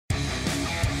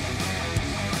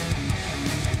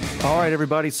All right,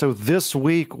 everybody. So this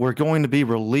week we're going to be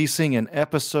releasing an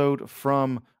episode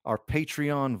from our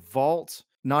Patreon vault.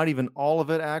 Not even all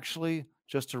of it, actually,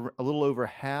 just a little over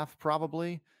half,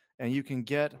 probably. And you can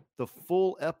get the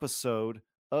full episode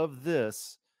of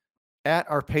this at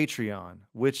our Patreon,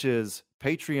 which is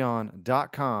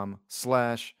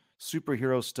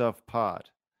patreon.com/superherostuffpod.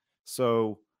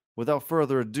 So without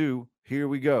further ado, here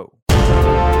we go.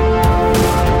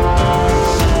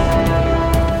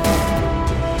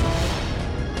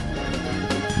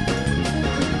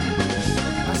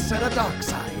 I said a dark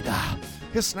side.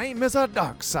 His name is a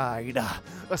dark side.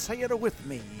 Say it with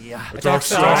me. Dark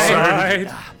side.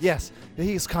 Yes,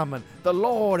 he's coming. The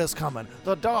Lord is coming.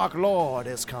 The Dark Lord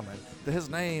is coming. His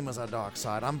name is a dark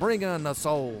side. I'm bringing the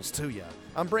souls to you.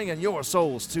 I'm bringing your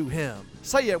souls to him.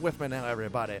 Say it with me now,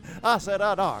 everybody. I said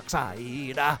a dark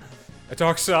side. A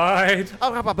dark side.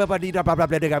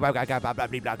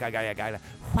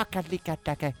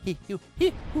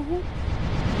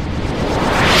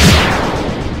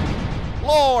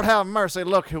 Lord have mercy,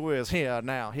 look who is here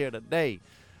now, here today.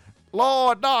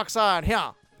 Lord Darkside,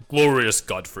 here. Glorious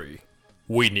Godfrey,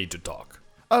 we need to talk.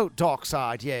 Oh,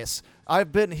 Darkside, yes.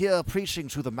 I've been here preaching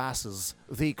to the masses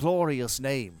the glorious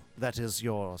name that is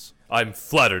yours. I'm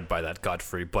flattered by that,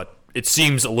 Godfrey, but it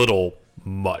seems a little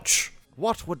much.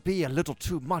 What would be a little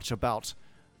too much about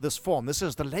this form? This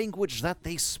is the language that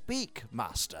they speak,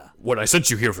 Master. When I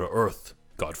sent you here for Earth,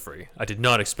 Godfrey, I did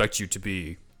not expect you to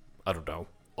be, I don't know,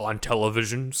 on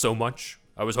television so much.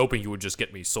 I was hoping you would just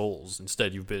get me souls.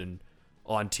 Instead, you've been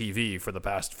on TV for the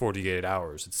past 48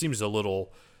 hours. It seems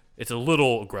it's a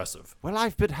little aggressive. Well,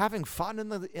 I've been having fun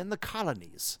in the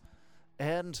colonies,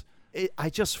 and I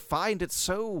just find it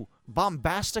so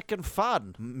bombastic and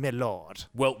fun, my lord.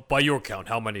 Well, by your count,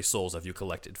 how many souls have you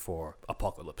collected for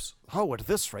Apocalypse? Oh, at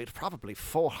this rate, probably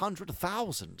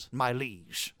 400,000, my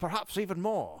liege. Perhaps even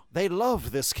more. They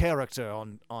love this character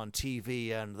on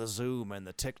TV and the Zoom and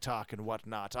the TikTok and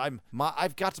whatnot.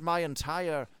 I've got my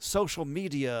entire social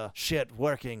media shit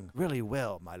working really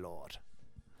well, my lord.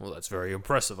 Well, that's very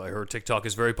impressive. I heard TikTok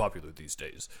is very popular these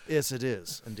days. Yes, it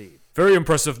is, indeed. Very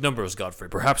impressive numbers, Godfrey.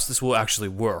 Perhaps this will actually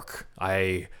work.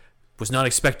 I was not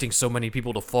expecting so many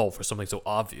people to fall for something so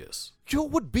obvious. You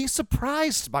would be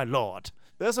surprised, my lord.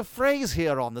 There's a phrase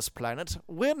here on this planet,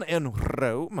 when in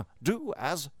Rome, do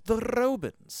as the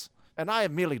Romans. And I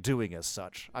am merely doing as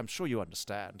such. I'm sure you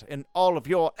understand, in all of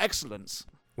your excellence.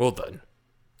 Well then,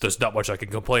 there's not much I can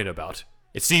complain about.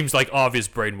 It seems like obvious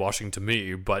brainwashing to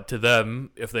me, but to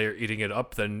them, if they are eating it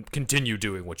up, then continue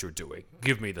doing what you're doing.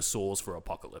 Give me the souls for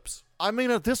Apocalypse. I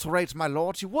mean, at this rate, my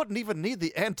lord, you wouldn't even need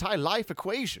the anti-life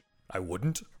equation. I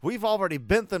wouldn't? We've already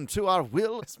bent them to our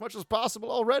will as much as possible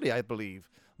already, I believe.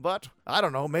 But, I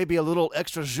don't know, maybe a little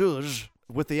extra zhuzh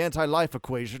with the anti-life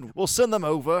equation will send them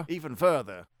over even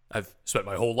further. I've spent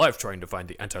my whole life trying to find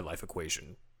the anti-life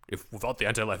equation. If without the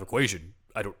anti-life equation,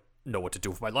 I don't know what to do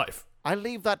with my life. I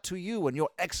leave that to you and your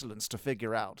excellence to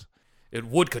figure out. It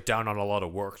would cut down on a lot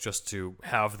of work just to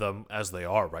have them as they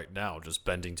are right now, just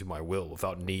bending to my will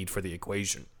without need for the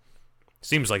equation.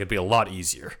 Seems like it'd be a lot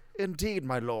easier. Indeed,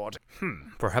 my lord.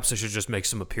 Perhaps I should just make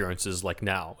some appearances like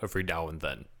now, every now and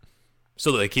then.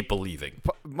 So that they keep believing.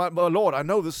 My lord, I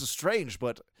know this is strange,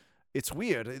 but it's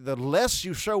weird. The less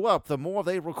you show up, the more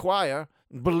they require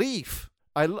belief.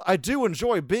 I do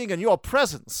enjoy being in your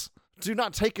presence. Do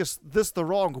not take this the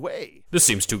wrong way. This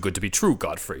seems too good to be true,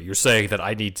 Godfrey. You're saying that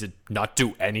I need to not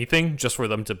do anything just for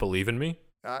them to believe in me?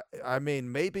 I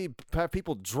mean, maybe have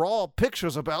people draw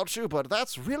pictures about you, but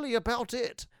that's really about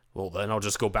it. Well, then I'll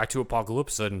just go back to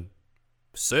Apocalypse and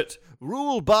sit.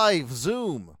 Rule by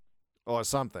Zoom. Or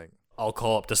something. I'll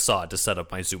call up Desaad to set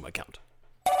up my Zoom account.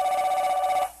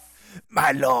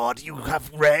 My lord, you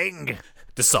have rang.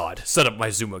 Desaad, set up my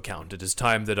Zoom account. It is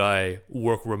time that I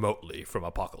work remotely from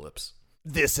Apocalypse.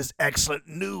 This is excellent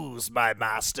news, my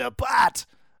master, but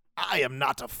I am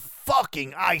not a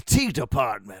fucking IT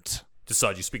department.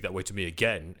 Desaad, you speak that way to me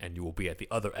again, and you will be at the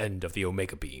other end of the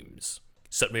Omega beams.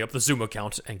 Set me up the Zoom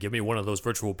account and give me one of those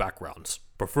virtual backgrounds,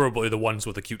 preferably the ones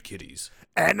with the cute kitties.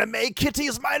 Anime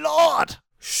kitties, my lord!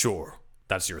 Sure,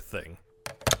 that's your thing.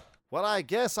 Well, I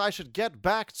guess I should get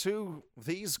back to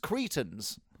these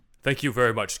cretins. Thank you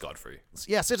very much, Godfrey.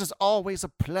 Yes, it is always a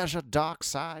pleasure,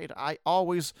 Darkside. I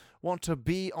always want to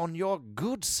be on your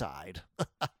good side.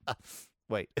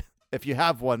 Wait, if you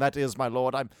have one, that is, my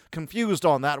lord. I'm confused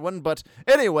on that one, but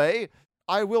anyway,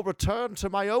 I will return to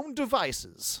my own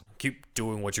devices. Keep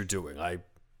doing what you're doing.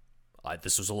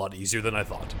 This was a lot easier than I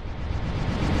thought.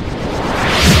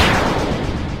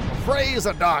 Praise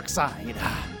the dark side.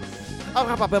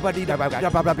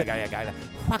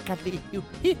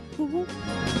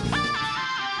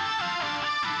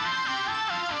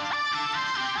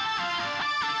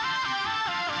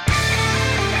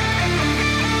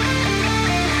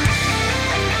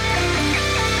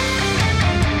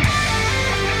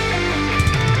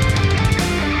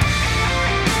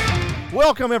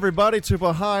 Welcome, everybody, to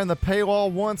Behind the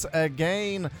Paywall once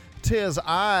again. 'Tis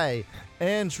I,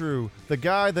 Andrew, the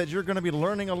guy that you're going to be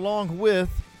learning along with,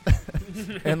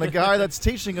 and the guy that's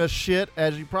teaching us shit,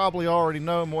 as you probably already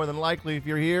know more than likely if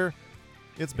you're here.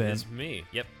 It's Ben. It's me.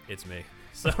 Yep, it's me.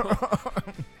 So,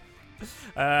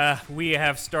 we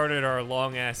have started our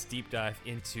long-ass deep dive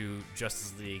into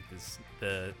Justice League,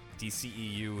 the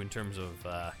DCEU in terms of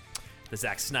the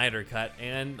Zack Snyder cut,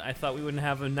 and I thought we would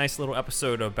have a nice little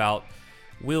episode about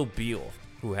Will Beall,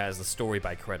 who has the story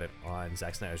by credit on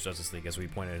Zack Snyder's Justice League, as we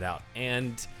pointed out.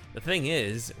 And the thing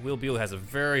is, Will Beall has a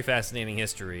very fascinating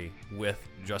history with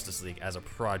Justice League as a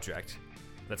project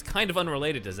that's kind of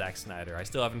unrelated to Zack Snyder. I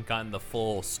still haven't gotten the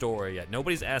full story yet.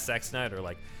 Nobody's asked Zack Snyder,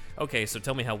 like, okay, so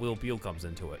tell me how Will Beall comes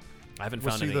into it. I haven't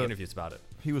found any interviews about it.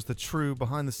 He was the true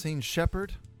behind-the-scenes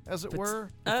shepherd, as it were,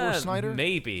 before Snyder?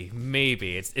 Maybe.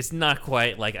 It's not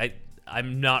quite, like,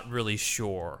 I'm not really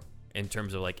sure in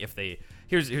terms of, like, if they...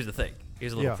 Here's the thing.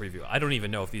 Here's a little preview. I don't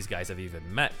even know if these guys have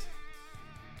even met.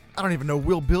 I don't even know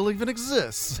Will Beall even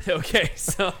exists. Okay,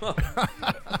 so...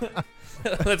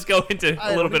 let's go into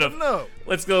a little bit of...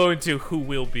 Let's go into who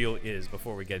Will Beall is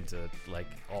before we get into, like,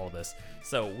 all this.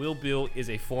 So, Will Beall is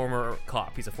a former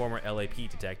cop. He's a former PD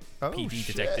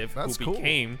detective who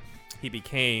became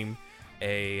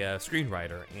a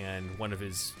screenwriter, and one of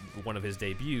his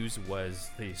debuts was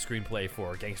the screenplay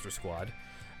for Gangster Squad,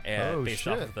 and based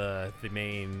off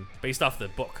the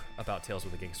book about Tales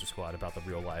of the Gangster Squad, about the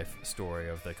real life story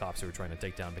of the cops who were trying to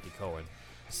take down Mickey Cohen.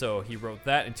 So he wrote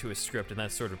that into his script, and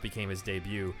that sort of became his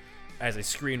debut as a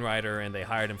screenwriter, and they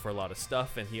hired him for a lot of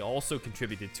stuff, and he also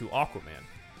contributed to Aquaman.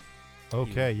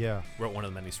 Okay, he wrote one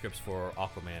of the many scripts for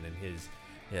Aquaman, and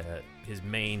his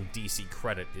main DC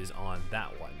credit is on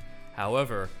that one.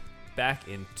 However, back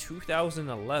in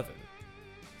 2011,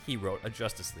 he wrote a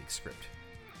Justice League script.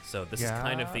 So this is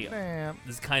kind of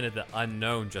the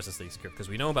unknown Justice League script, because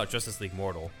we know about Justice League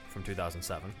Mortal from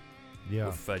 2007.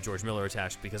 With George Miller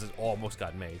attached, because it almost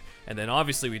got made. And then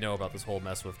obviously we know about this whole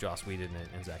mess with Joss Whedon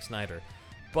and Zack Snyder.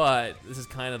 But this is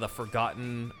kind of the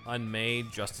forgotten,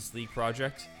 unmade Justice League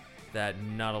project that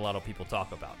not a lot of people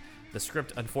talk about. The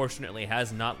script, unfortunately,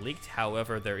 has not leaked.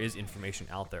 However, there is information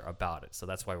out there about it. So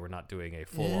that's why we're not doing a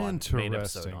full-on main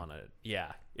episode on it.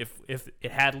 Yeah. If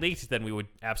it had leaked, then we would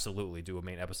absolutely do a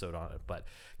main episode on it. But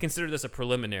consider this a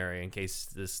preliminary in case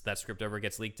that script ever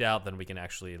gets leaked out. Then we can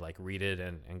actually like read it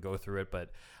and go through it.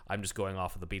 But I'm just going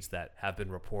off of the beats that have been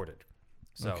reported.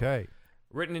 So, okay.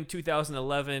 Written in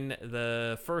 2011,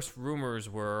 the first rumors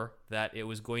were that it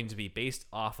was going to be based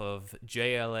off of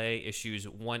JLA issues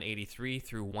 183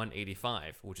 through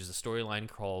 185, which is a storyline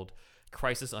called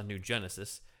Crisis on New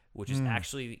Genesis, which is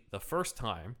actually the first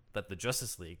time that the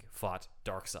Justice League fought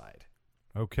Darkseid.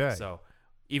 Okay. So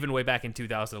even way back in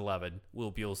 2011,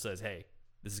 Will Beall says, hey,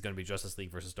 this is going to be Justice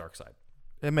League versus Darkseid.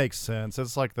 It makes sense.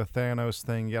 It's like the Thanos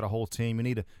thing. You got a whole team. You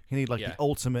need the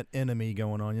ultimate enemy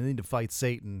going on. You need to fight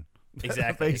Satan.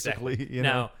 Exactly. Basically, you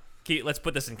know. Now, let's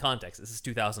put this in context. This is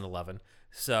 2011.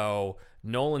 So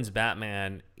Nolan's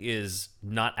Batman is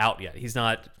not out yet. He's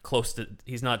not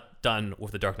done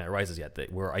with The Dark Knight Rises yet.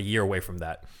 We're a year away from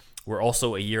that. We're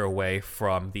also a year away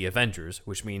from the Avengers,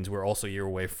 which means we're also a year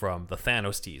away from the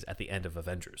Thanos tease at the end of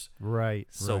Avengers. Right.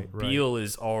 So Beall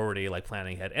is already like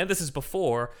planning ahead. And this is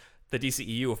before the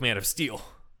DCEU of Man of Steel.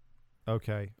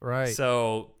 Okay, right.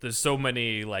 So there's so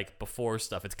many like before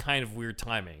stuff. It's kind of weird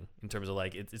timing in terms of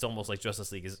like it's almost like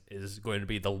Justice League is going to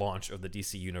be the launch of the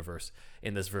DC universe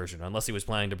in this version, unless he was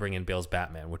planning to bring in Bale's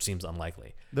Batman, which seems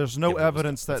unlikely. There's no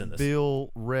evidence that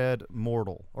Beall read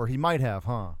Mortal, or he might have,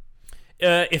 huh?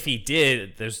 If he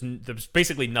did, there's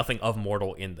basically nothing of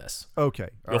Mortal in this. Okay,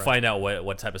 you'll find out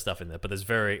what type of stuff in it, but it's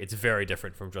very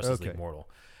different from Justice League Mortal.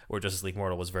 Where Justice League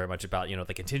Mortal was very much about,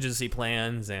 the contingency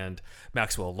plans and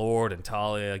Maxwell Lord and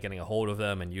Talia getting a hold of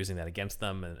them and using that against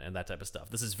them and that type of stuff.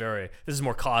 This is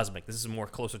more cosmic. This is more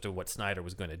closer to what Snyder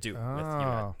was going to do with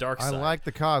Darkseid. I like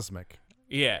the cosmic.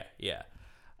 Yeah.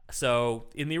 So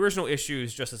in the original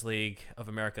issues, Justice League of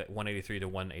America 183 to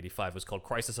 185 was called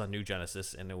Crisis on New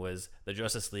Genesis, and it was the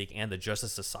Justice League and the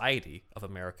Justice Society of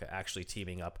America actually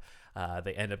teaming up.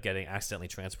 They end up getting accidentally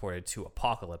transported to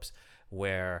Apocalypse,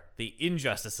 where the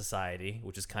Injustice Society,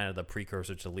 which is kind of the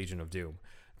precursor to Legion of Doom,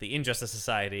 the Injustice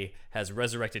Society has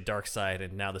resurrected Darkseid,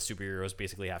 and now the superheroes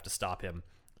basically have to stop him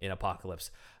in Apocalypse.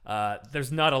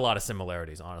 There's not a lot of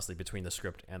similarities, honestly, between the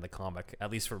script and the comic, at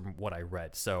least from what I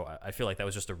read. So I feel like that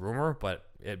was just a rumor, but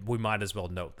we might as well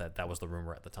note that was the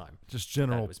rumor at the time. Just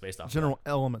general, was based off general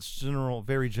elements,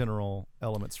 very general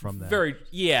elements from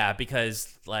that.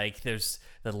 Because like the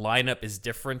lineup is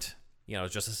different.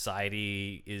 Justice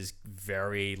Society is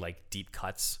very like deep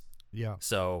cuts. Yeah.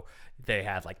 So they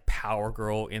had like Power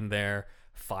Girl in there,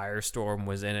 Firestorm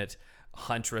was in it,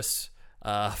 Huntress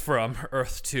from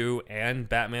Earth 2 and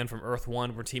Batman from Earth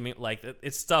 1 were teaming. Like,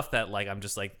 it's stuff that, like, I'm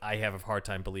just like, I have a hard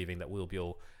time believing that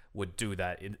Beall would do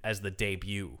that as the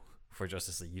debut for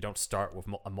Justice League. You don't start with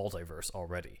a multiverse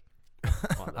already.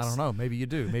 I don't know. Maybe you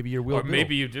do. Maybe you're Or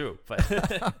maybe you do. But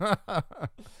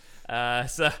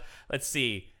so let's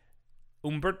see.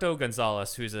 Humberto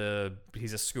Gonzalez, he's a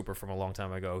scooper from a long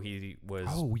time ago. He was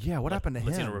what happened to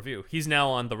Latino him? Review. He's now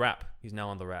on the Wrap.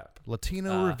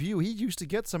 Latino Review. He used to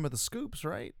get some of the scoops,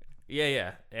 right?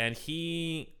 Yeah. And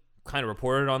he kind of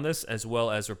reported on this, as well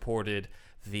as reported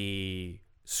the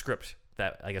script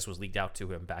that I guess was leaked out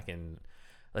to him back in,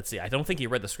 let's see, I don't think he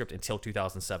read the script until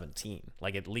 2017.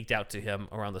 Like, it leaked out to him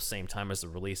around the same time as the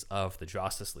release of the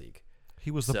Justice League. He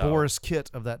was the Boris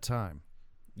Kit of that time.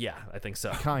 Yeah, I think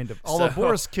so. Kind of. Although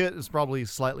Boris Kit is probably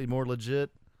slightly more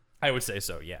legit. I would say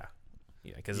so, yeah.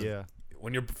 Yeah, because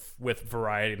when you're with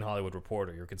Variety and Hollywood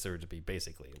Reporter, you're considered to be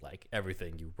basically like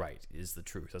everything you write is the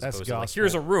truth, as opposed to like,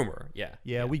 here's a rumor.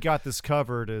 Yeah, we got this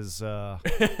covered as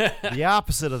the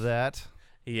opposite of that.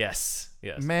 Yes.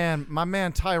 Man, my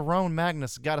man Tyrone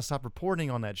Magnus got to stop reporting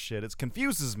on that shit. It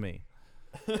confuses me.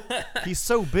 He's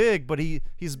so big, but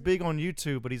he's big on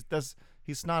YouTube, but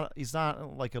he's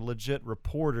not like a legit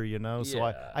reporter, you know. So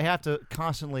I have to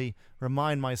constantly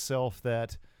remind myself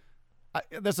that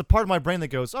there's a part of my brain that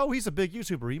goes, oh, he's a big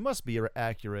YouTuber, he must be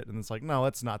accurate, and it's like, no,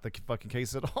 that's not the fucking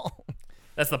case at all.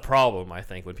 That's the problem, I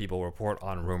think, when people report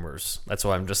on rumors. That's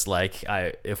why I'm just like,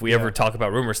 if we ever talk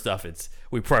about rumor stuff,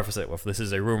 we preface it with, this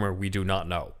is a rumor, we do not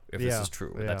know if this is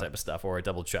true, that type of stuff, or I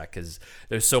double check, because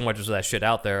there's so much of that shit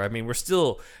out there. I mean, we're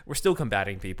still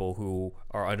combating people who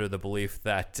are under the belief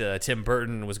that Tim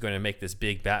Burton was going to make this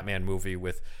big Batman movie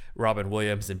with Robin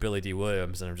Williams and Billy D.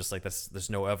 Williams, and I'm just like, there's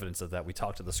no evidence of that. We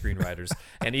talked to the screenwriters,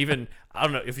 and even, I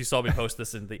don't know if you saw me post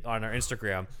this on our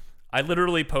Instagram. I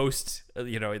literally post,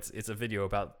 it's a video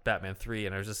about Batman 3,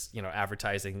 and I was just,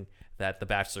 advertising that the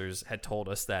Bachelors had told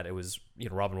us that it was,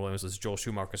 Robin Williams was Joel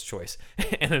Schumacher's choice.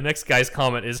 And the next guy's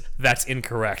comment is, that's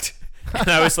incorrect. And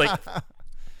I was like,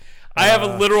 I have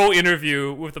a literal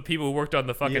interview with the people who worked on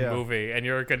the fucking movie, and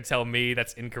you're going to tell me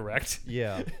that's incorrect?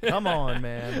 Yeah. Come on,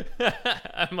 man.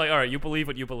 I'm like, all right, you believe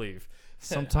what you believe.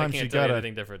 Sometimes you gotta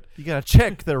anything different. You gotta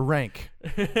check their rank.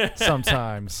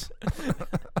 Sometimes.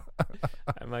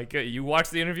 I'm like, you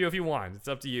watch the interview if you want. It's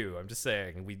up to you. I'm just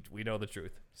saying, we know the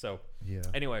truth. So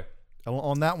anyway,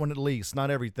 on that one at least,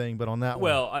 not everything, but on that one.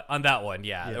 Well, on that one,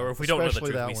 yeah. Or if we don't know the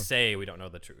truth, we say we don't know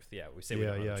the truth. Yeah, we say we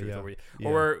don't know the truth.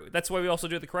 Or that's why we also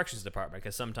do the corrections department,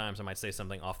 because sometimes I might say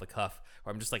something off the cuff,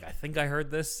 or I'm just like, I think I heard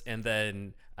this, and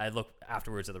then I look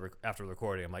afterwards after the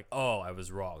recording. I'm like, oh, I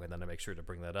was wrong, and then I make sure to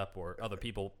bring that up, or other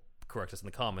people correct us in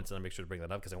the comments, and I make sure to bring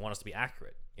that up because I want us to be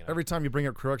accurate. Every time you bring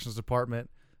up corrections department,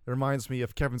 it reminds me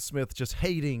of Kevin Smith just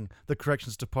hating the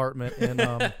corrections department in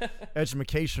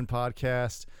Education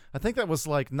podcast. I think that was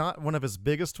like not one of his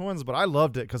biggest ones, but I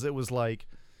loved it because it was like,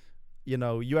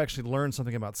 you actually learned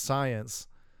something about science.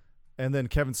 And then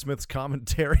Kevin Smith's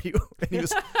commentary, and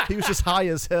he was just high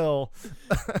as hell,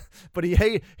 but he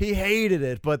hated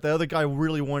it. But the other guy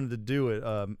really wanted to do it,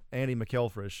 Andy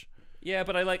McElfresh. Yeah,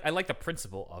 but I like the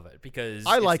principle of it, because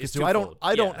I like it too. Twofold.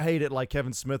 I don't hate it like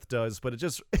Kevin Smith does, but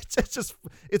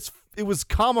it was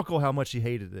comical how much he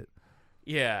hated it.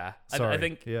 Yeah, I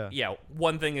think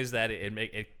one thing is that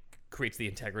it creates the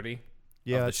integrity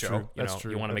of the show. True. That's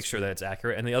true. You want to make sure that it's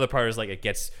accurate, and the other part is like it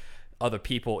gets other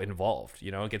people involved.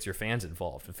 It gets your fans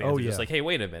involved, and fans are just like, hey,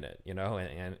 wait a minute,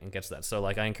 and gets that. So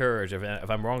like, I encourage,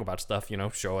 if I'm wrong about stuff,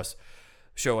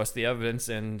 show us the evidence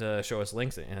and show us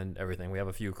links and everything. We have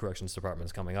a few corrections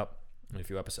departments coming up in a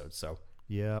few episodes, so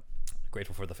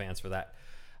grateful for the fans for that.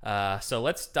 So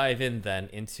let's dive in then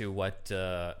into what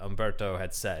Humberto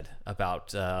had said about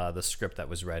the script that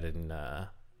was read in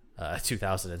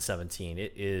 2017.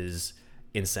 It is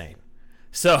insane.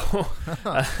 So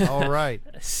all right,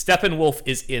 Steppenwolf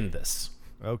is in this.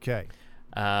 Okay.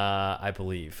 I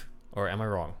believe, or am I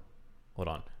wrong? Hold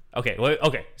on.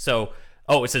 Okay. So.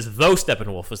 Oh, it says though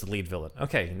Steppenwolf was the lead villain.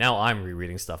 Okay, now I'm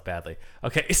rereading stuff badly.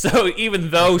 Okay, so even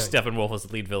though Steppenwolf was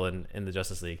the lead villain in the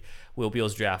Justice League,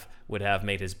 Beall's draft would have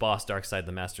made his boss Darkseid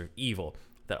the master of evil.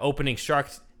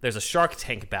 There's a Shark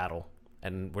Tank battle,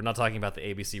 and we're not talking about the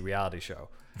ABC reality show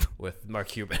with Mark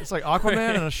Cuban. It's like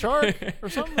Aquaman and a shark or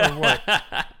something, or what?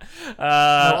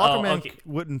 Aquaman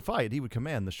wouldn't fight; he would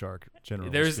command the shark. Generally,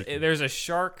 there's a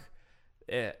shark.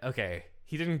 Okay.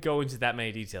 He didn't go into that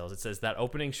many details. It says that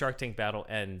opening Shark Tank battle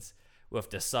ends with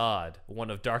Desaad, one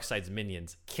of Darkseid's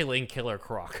minions, killing Killer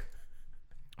Croc.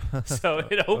 So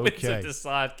it opens with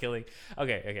Desaad killing.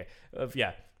 Okay.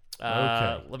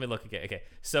 Okay. Let me look again. Okay.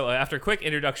 So after a quick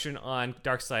introduction on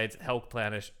Darkseid's Hell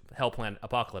Planet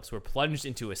Apocalypse, we're plunged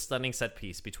into a stunning set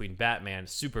piece between Batman,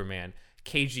 Superman,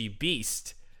 KG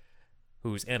Beast,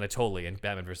 who's Anatolian,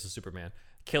 Batman vs. Superman,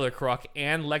 Killer Croc,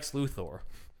 and Lex Luthor.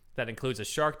 That includes a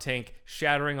shark tank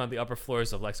shattering on the upper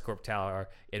floors of LexCorp Tower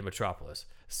in Metropolis.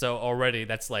 So already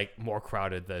that's like more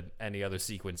crowded than any other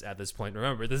sequence at this point.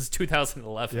 Remember, this is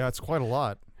 2011. Yeah, it's quite a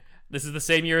lot. This is the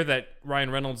same year that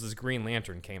Ryan Reynolds' Green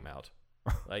Lantern came out.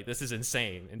 Like, this is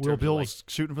insane. Will Bill was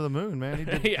shooting for the moon, man. He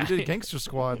did, he did Gangster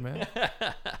Squad, man.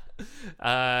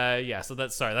 Yeah, so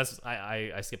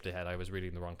I skipped ahead. I was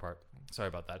reading the wrong part. Sorry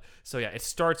about that. So yeah, it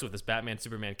starts with this Batman,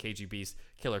 Superman, KG Beast,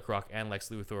 Killer Croc, and Lex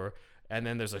Luthor. And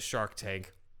then there's a shark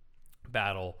tank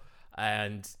battle.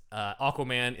 And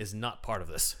Aquaman is not part of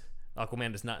this.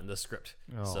 Aquaman is not in the script.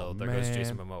 So there goes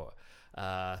Jason Momoa.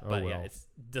 Yeah, it's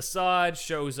Desaad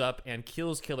shows up and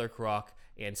kills Killer Croc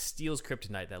and steals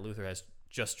kryptonite that Luthor has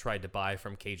just tried to buy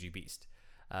from KG Beast.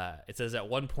 It says at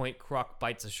one point Croc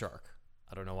bites a shark.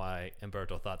 I don't know why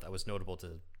Umberto thought that was notable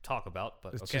to talk about,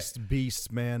 but it's okay. just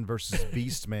Beast Man versus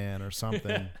Beast Man or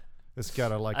something. It's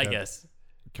got a guess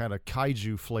kind of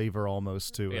kaiju flavor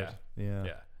almost to it.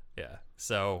 Yeah.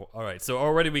 So all right. So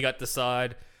already we got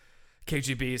Desaad,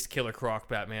 KG Beast, Killer Croc,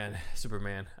 Batman,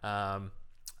 Superman.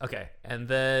 Okay, and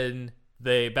then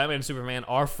Batman and Superman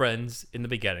are friends in the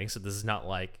beginning, so this is not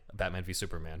like Batman v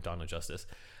Superman, Dawn of Justice.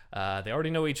 They already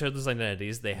know each other's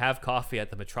identities. They have coffee at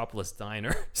the Metropolis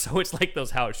Diner, so it's like those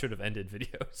How It Should Have Ended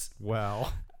videos.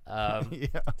 Wow.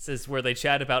 This is where they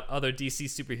chat about other DC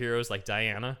superheroes like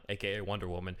Diana, aka Wonder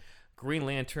Woman, Green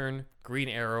Lantern, Green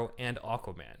Arrow, and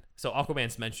Aquaman. So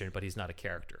Aquaman's mentioned, but he's not a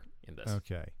character in this.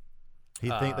 Okay.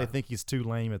 They think he's too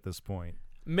lame at this point.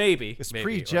 Maybe. It's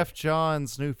pre-Jeff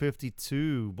Johns' New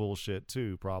 52 bullshit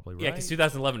too, probably, right? Yeah, because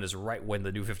 2011 is right when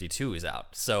the New 52 is out.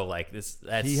 So, like,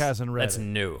 he hasn't read that's it.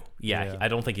 new. Yeah, I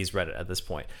don't think he's read it at this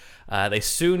point. They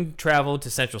soon travel to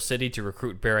Central City to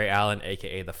recruit Barry Allen,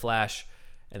 a.k.a. The Flash.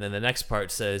 And then the next part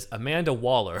says, Amanda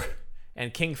Waller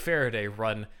and King Faraday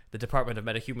run the Department of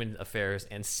Metahuman Affairs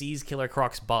and seize Killer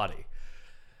Croc's body.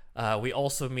 We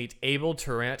also meet Abel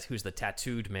Tarrant, who's the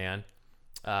tattooed man,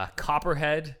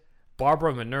 Copperhead,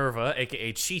 Barbara Minerva,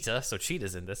 a.k.a. Cheetah, so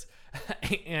Cheetah's in this,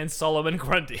 and Solomon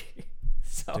Grundy.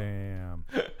 So, damn.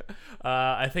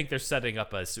 I think they're setting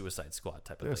up a Suicide Squad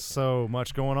type of thing. There's so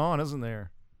much going on, isn't there?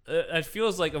 It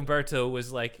feels like Umberto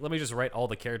was like, let me just write all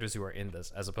the characters who are in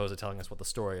this, as opposed to telling us what the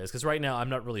story is. Because right now, I'm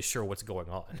not really sure what's going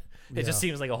on. It just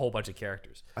seems like a whole bunch of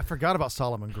characters. I forgot about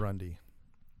Solomon Grundy.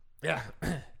 Yeah.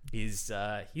 He's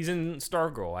in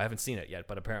Stargirl. I haven't seen it yet,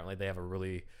 but apparently they have a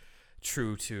really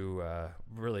true to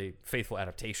really faithful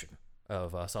adaptation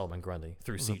of Solomon Grundy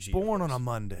through CG. Born on a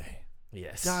Monday.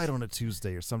 Yes. Died on a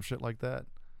Tuesday or some shit like that.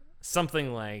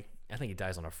 Something like, I think he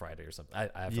dies on a Friday or something. I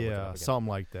have to look it up again. Something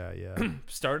like that, yeah.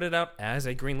 Started out as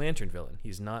a Green Lantern villain.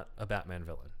 He's not a Batman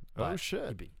villain. Oh,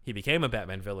 shit. He became a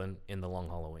Batman villain in The Long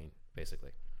Halloween,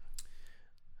 basically.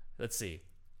 Let's see.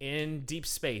 In Deep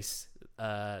Space,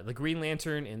 the Green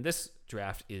Lantern in this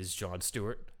draft is Jon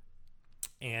Stewart.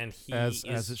 And he as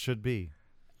it should be.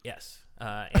 Yes.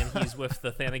 And he's with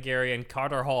the Thanagarian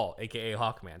Carter Hall, a.k.a.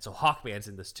 Hawkman. So Hawkman's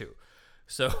in this, too.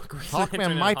 So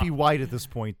Hawkman might be white at this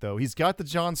point, though. He's got the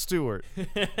Jon Stewart.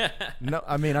 No,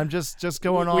 I mean, I'm just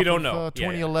going off of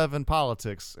 2011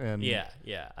 politics and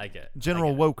I get it.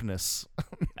 General wokeness.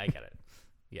 I get it.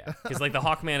 Yeah, because like the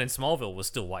Hawkman in Smallville was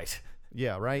still white.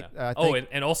 Yeah, right. Yeah.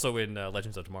 And also in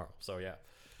Legends of Tomorrow. So yeah.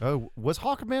 Oh, was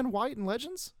Hawkman white in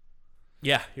Legends?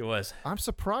 Yeah, he was. I'm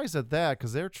surprised at that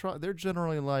because they're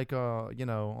generally like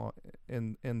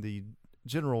in the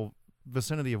general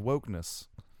vicinity of wokeness.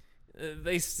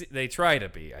 They try to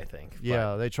be, I think.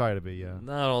 Yeah, they try to be, yeah.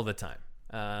 Not all the time.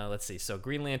 Let's see. So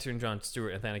Green Lantern, Jon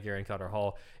Stewart, and Thanagarian Carter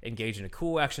Hall engage in a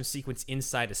cool action sequence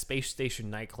inside a space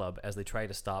station nightclub as they try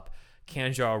to stop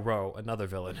Kanjar Ro, another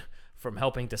villain, from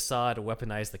helping Desaad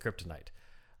weaponize the kryptonite.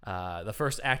 The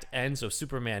first act ends with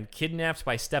Superman kidnapped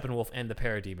by Steppenwolf and the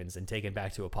Parademons and taken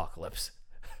back to Apokolips.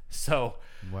 So,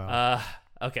 wow.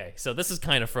 Okay, so this is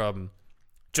kind of from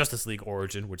Justice League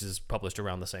Origin, which is published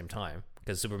around the same time,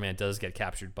 because Superman does get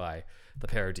captured by the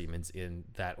Parademons in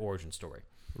that origin story.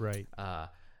 Right.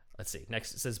 Let's see.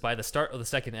 Next, it says, by the start of the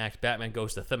second act, Batman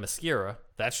goes to Themyscira.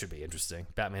 That should be interesting.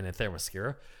 Batman and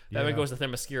Themyscira. Batman goes to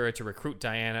Themyscira to recruit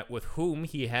Diana, with whom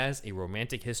he has a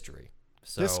romantic history.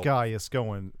 So, this guy is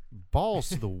going balls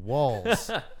to the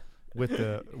walls with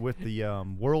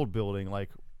the world building,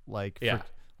 like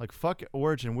fuck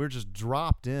Origin. We're just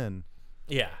dropped in.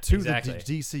 Yeah, to exactly. the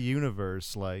DC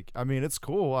universe. Like, I mean, it's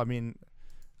cool. I mean,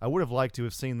 I would have liked to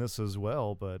have seen this as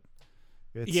well, but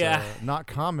It's Yeah. not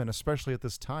common, especially at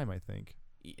this time, I think.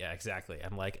 Yeah, exactly.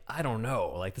 I'm like, I don't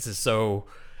know. Like, this is so.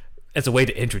 It's a way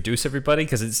to introduce everybody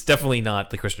because it's definitely not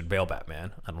the Christian Bale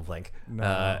Batman. I don't think. No.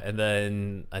 And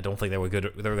then I don't think they were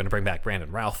good. They were going to bring back Brandon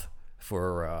Routh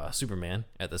for Superman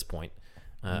at this point.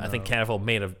 I think Cavill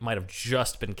might have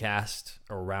just been cast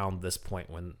around this point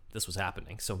when this was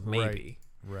happening. So maybe.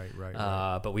 Right.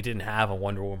 But we didn't have a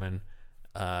Wonder Woman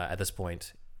at this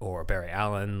point, or Barry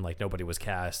Allen. Like, nobody was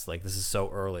cast. Like, this is so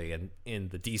early in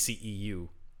the DCEU.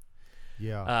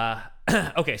 Yeah.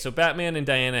 Okay, so Batman and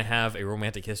Diana have a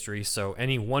romantic history, so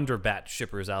any Wonder Bat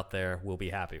shippers out there will be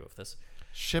happy with this.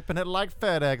 Shipping it like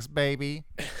FedEx, baby.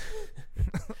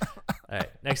 All right,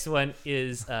 next one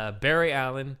is Barry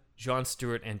Allen, Jon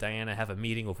Stewart, and Diana have a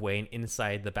meeting with Wayne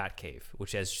inside the Batcave,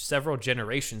 which has several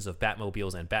generations of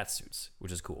Batmobiles and Batsuits,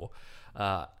 which is cool,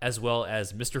 as well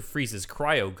as Mr. Freeze's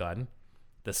cryo gun,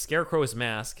 the Scarecrow's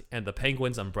mask, and the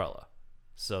Penguin's umbrella.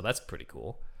 So that's pretty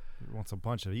cool. He wants a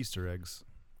bunch of Easter eggs.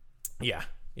 Yeah.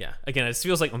 Again, it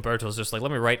feels like Umberto's just like, let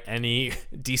me write any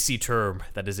DC term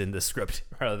that is in this script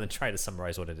rather than try to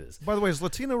summarize what it is. By the way, is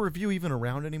Latino Review even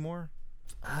around anymore?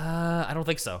 I don't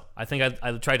think so. I think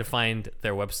I tried to find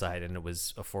their website and it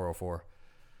was a 404.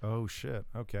 Oh, shit.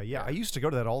 Okay. Yeah, I used to go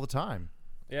to that all the time.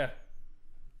 Yeah.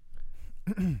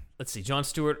 Let's see. Jon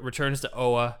Stewart returns to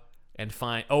Oa and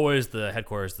Oa is the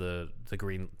headquarters, the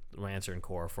Green Lantern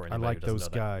Corps for anybody I like who doesn't those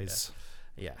know that. guys.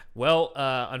 Yeah. Well,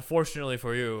 unfortunately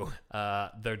for you,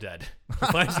 they're dead. He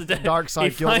finds the dead.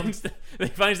 Darkseid killed them. He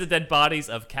finds the dead bodies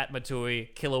of Kat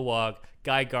Matui, Kilowog,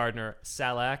 Guy Gardner,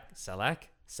 Salak,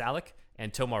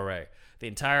 and Tomare. The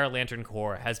entire Lantern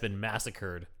Corps has been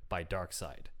massacred by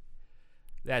Darkseid.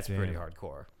 That's pretty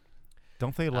hardcore.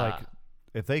 Don't they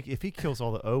if he kills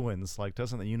all the Owens, like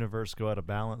doesn't the universe go out of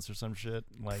balance or some shit?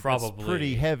 Like Probably. That's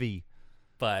pretty heavy.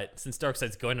 But since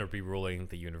Darkseid's going to be ruling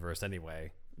the universe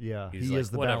anyway. Yeah, He's he like,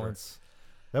 is the whatever. balance.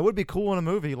 That would be cool in a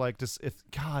movie. Like, just if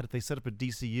they set up a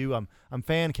DCU, I'm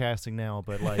fan casting now,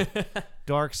 but like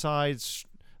Darkseid's.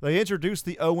 They introduced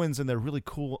the Owens and they're really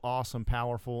cool, awesome,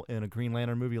 powerful in a Green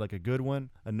Lantern movie, like a good one,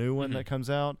 a new one that comes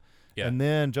out. Yeah. And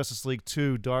then Justice League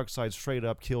 2, Darkseid straight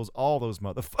up kills all those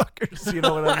motherfuckers. You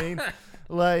know what I mean?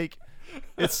 Like,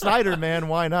 it's Snyder, man.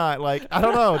 Why not? Like, I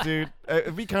don't know, dude.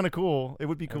 It'd be kind of cool. It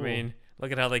would be cool. I mean,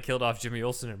 look at how they killed off Jimmy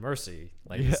Olsen and Mercy.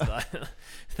 Like, it's not,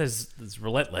 it's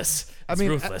relentless. It's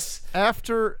ruthless.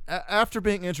 After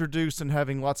being introduced and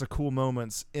having lots of cool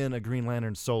moments in a Green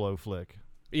Lantern solo flick.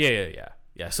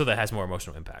 Yeah, so that has more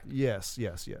emotional impact. Yes.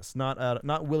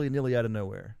 Not willy-nilly out of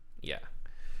nowhere. Yeah.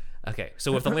 Okay,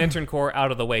 so with the Lantern Corps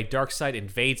out of the way, Darkseid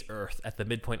invades Earth at the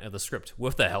midpoint of the script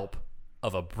with the help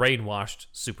of a brainwashed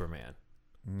Superman.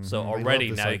 So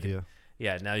already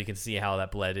now you can see how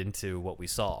that bled into what we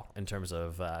saw in terms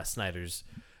of Snyder's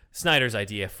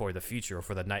idea for the future, or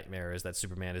for the nightmare, is that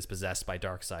Superman is possessed by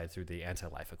Darkseid through the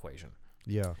anti-life equation.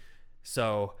 Yeah.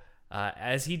 So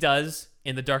as he does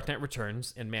in The Dark Knight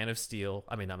Returns and Batman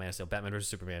vs.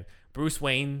 Superman, Bruce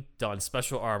Wayne dons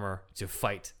special armor to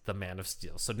fight the Man of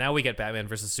Steel. So now we get Batman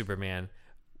vs. Superman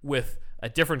with a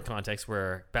different context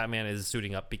where Batman is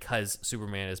suiting up because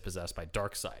Superman is possessed by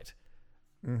Darkseid.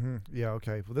 Mm-hmm. Yeah,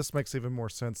 okay. Well, this makes even more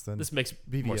sense than This makes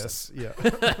BVS. more sense. Yeah.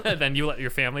 Then you let your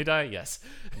family die? Yes.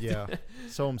 Yeah.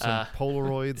 Show him some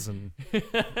Polaroids and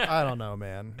I don't know,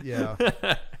 man. Yeah.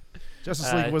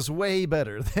 Justice League was way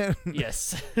better than than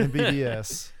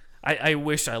BVS. I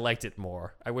wish I liked it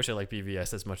more. I wish I liked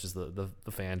BVS as much as the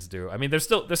fans do. I mean, there's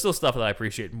still stuff that I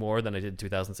appreciate more than I did in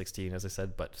 2016, as I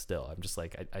said, but still, I'm just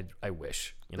like, I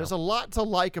wish. There's a lot to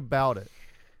like about it.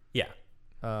 Yeah.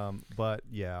 But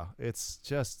yeah, it's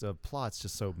just the plot's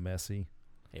just so messy.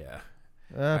 Yeah.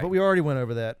 But we already went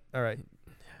over that. All right.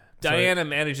 Diana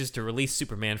manages to release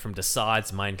Superman from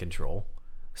Desaad's mind control.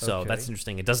 So that's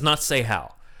interesting. It does not say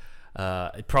how.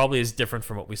 It probably is different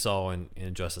from what we saw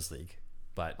in Justice League.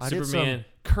 But I Superman did some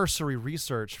cursory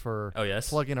research for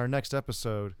plugging our next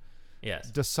episode. Yes.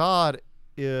 Desaad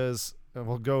is, and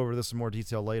we'll go over this in more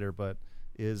detail later, but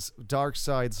is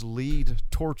Darkseid's lead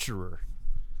torturer.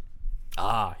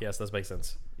 Ah, yes, that makes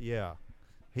sense. Yeah.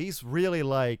 He's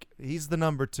really he's the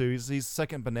number 2. He's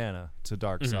second banana to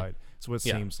Darkseid. That's what it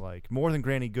seems like. More than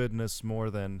Granny Goodness, more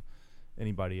than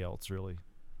anybody else, really.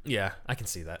 Yeah, I can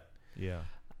see that. Yeah.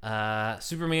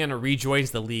 Superman rejoins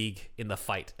the League in the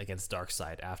fight against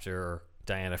Darkseid after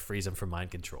Diana frees him from mind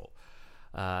control.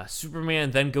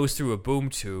 Superman then goes through a boom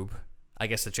tube, I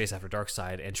guess to chase after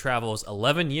Darkseid, and travels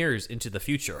 11 years into the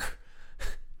future.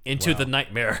 Into the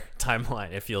nightmare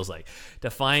timeline, it feels like,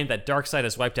 to find that Darkseid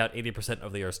has wiped out 80%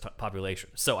 of the Earth's population.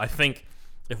 So I think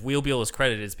if Beall is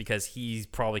credited, it's because he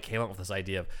probably came up with this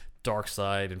idea of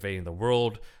Darkseid invading the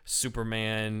world.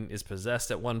 Superman is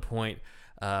possessed at one point.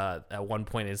 At one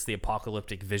point, it's the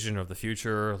apocalyptic vision of the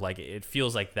future. Like, it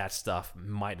feels like that stuff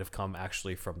might have come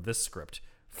actually from this script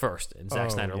first, and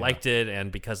Zack Snyder liked it, and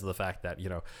because of the fact that,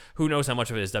 who knows how much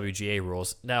of it is WGA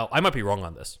rules. Now, I might be wrong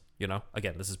on this,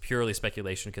 again, this is purely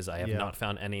speculation because I have not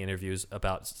found any interviews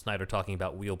about Snyder talking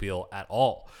about Beall at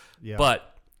all,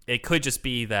 but it could just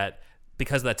be that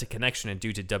because that's a connection and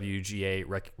due to WGA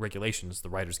regulations, the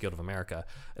Writers Guild of America,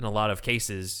 in a lot of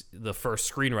cases, the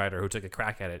first screenwriter who took a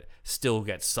crack at it still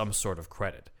gets some sort of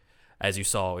credit. As you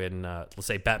saw in, let's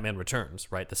say, Batman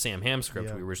Returns, right? The Sam Hamm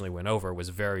script we originally went over was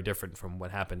very different from what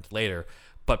happened later.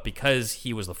 But because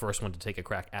he was the first one to take a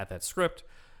crack at that script,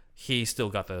 he still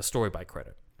got the story by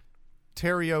credit.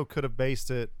 Terrio could have based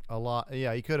it a lot.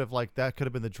 Yeah, he could have, that could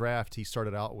have been the draft he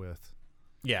started out with.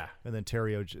 Yeah. And then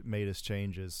Terrio made his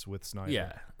changes with Snyder.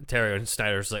 Yeah. Terrio and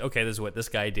Snyder's like, okay, this is what this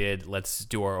guy did. Let's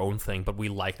do our own thing. But we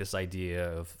like this idea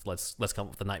of let's come up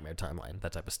with the Nightmare timeline,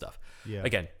 that type of stuff. Yeah.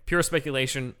 Again, pure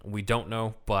speculation. We don't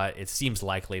know, but it seems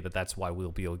likely that that's why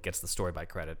Beall gets the story by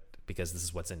credit, because this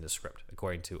is what's in the script,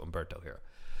 according to Umberto here.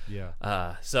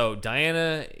 Yeah. So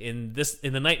Diana, in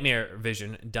the Nightmare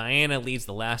vision, Diana leads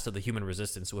the last of the human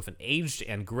resistance with an aged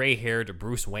and gray-haired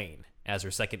Bruce Wayne as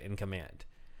her second in command.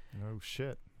 Oh,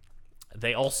 shit.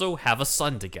 They also have a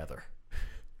son together.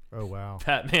 Oh, wow.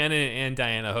 Batman and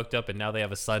Diana hooked up, and now they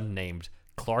have a son named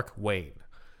Clark Wayne.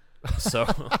 So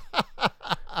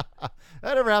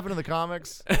that ever happened in the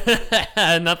comics?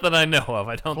 Not that I know of.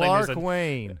 I don't Clark think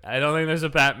Wayne. I don't think there's a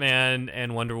Batman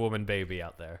and Wonder Woman baby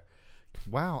out there.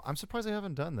 Wow, I'm surprised they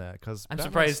haven't done that, because I'm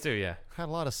surprised too. Yeah, had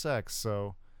a lot of sex.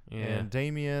 So and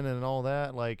Damian and all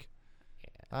that.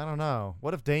 I don't know.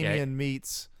 What if Damian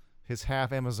meets his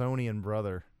half Amazonian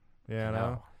brother?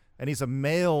 know? And he's a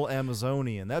male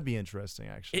Amazonian. That'd be interesting,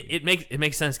 actually. It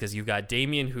makes sense because you've got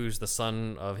Damien, who's the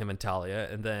son of him and Talia,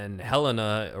 and then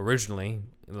Helena, originally,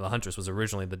 the Huntress, was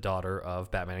originally the daughter of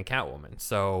Batman and Catwoman.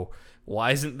 So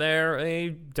why isn't there a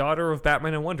daughter of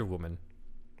Batman and Wonder Woman?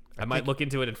 I might look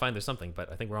into it and find there's something,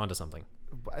 but I think we're onto something.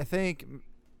 I think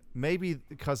maybe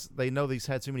because they know these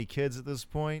had too many kids at this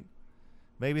point,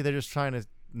 maybe they're just trying to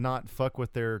not fuck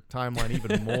with their timeline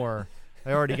even more.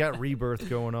 They already got Rebirth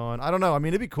going on. I don't know. I mean,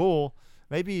 it'd be cool.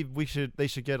 Maybe they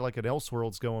should get like an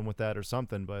Elseworlds going with that or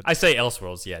something. But I say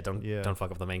Elseworlds, don't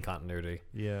fuck up the main continuity.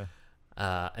 Yeah.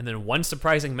 And then one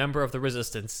surprising member of the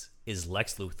Resistance is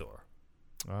Lex Luthor.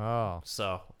 Oh.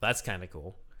 So that's kind of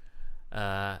cool.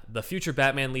 The future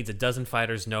Batman leads a dozen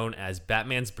fighters known as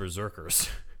Batman's Berserkers.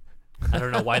 I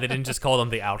don't know why they didn't just call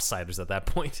them the Outsiders at that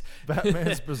point.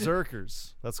 Batman's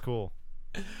Berserkers. That's cool.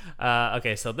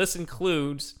 Okay, so this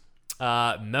includes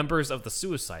members of the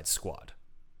Suicide Squad.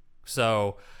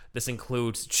 So this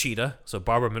includes Cheetah. So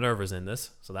Barbara Minerva's in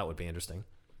this, so that would be interesting.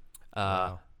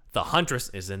 Wow. The Huntress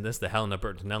is in this, the Helena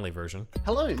Bertinelli version.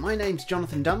 Hello, my name's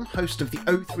Jonathan Dunn, host of the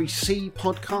O3C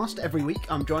podcast. Every week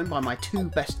I'm joined by my two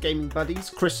best gaming buddies,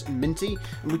 Chris and Minty,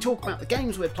 and we talk about the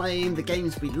games we're playing, the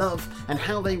games we love, and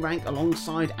how they rank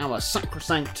alongside our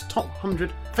sacrosanct top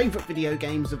 100 favourite video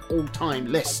games of all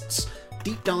time lists.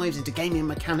 Deep dives into gaming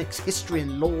mechanics, history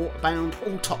and lore abound,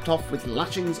 all topped off with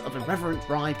lashings of irreverent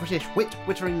wry British wit,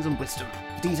 witterings and wisdom.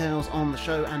 For details on the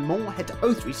show and more, head to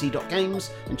o3c.games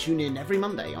and tune in every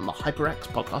Monday on the HyperX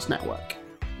Podcast Network.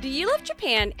 Do you love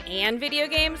Japan and video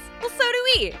games? Well, so do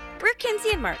we! We're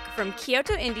Kinsey and Mark from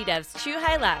Kyoto Indie Devs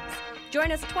Chuhai Labs.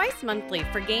 Join us twice monthly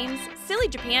for games, silly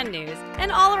Japan news,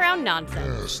 and all-around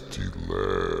nonsense.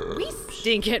 We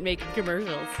stink at making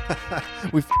commercials.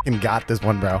 We f***ing got this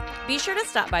one, bro. Be sure to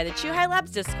stop by the Chuhai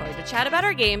Labs Discord to chat about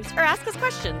our games or ask us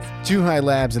questions. Chuhai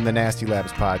Labs and the Nasty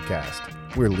Labs podcast.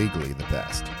 We're legally the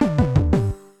best.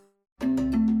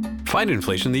 Find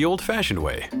inflation the old-fashioned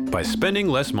way, by spending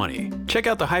less money. Check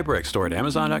out the HyperX store at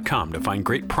Amazon.com to find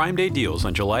great Prime Day deals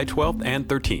on July 12th and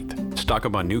 13th. Stock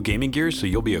up on new gaming gear so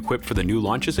you'll be equipped for the new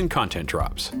launches and content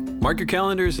drops. Mark your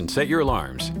calendars and set your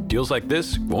alarms. Deals like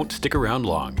this won't stick around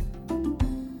long.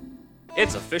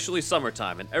 It's officially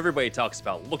summertime, and everybody talks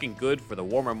about looking good for the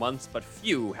warmer months, but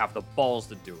few have the balls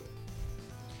to do it.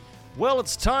 Well,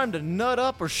 it's time to nut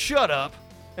up or shut up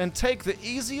and take the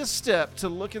easiest step to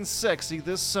looking sexy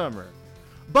this summer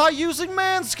by using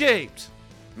Manscaped.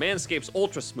 Manscaped's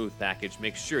Ultra Smooth package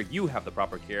makes sure you have the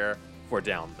proper care for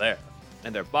down there.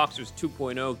 And their Boxers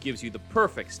 2.0 gives you the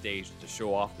perfect stage to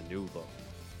show off the new look.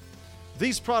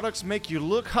 These products make you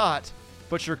look hot,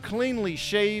 but your cleanly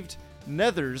shaved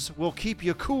nethers will keep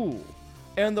you cool.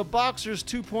 And the Boxers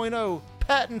 2.0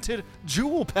 patented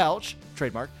jewel pouch,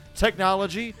 trademark,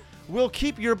 technology will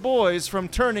keep your boys from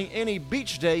turning any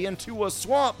beach day into a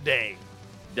swamp day.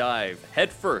 Dive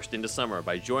headfirst into summer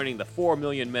by joining the 4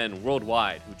 million men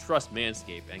worldwide who trust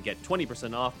Manscaped and get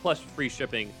 20% off plus free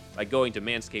shipping by going to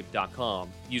manscaped.com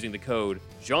using the code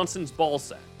Johnson's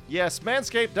Ballsack. Yes,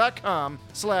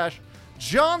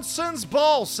 manscaped.com/Johnson's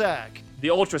Ballsack. The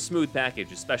Ultra Smooth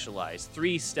package is specialized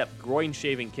 3-step groin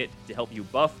shaving kit to help you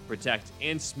buff, protect,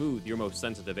 and smooth your most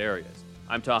sensitive areas.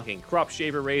 I'm talking crop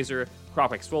shaver razor,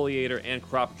 crop exfoliator, and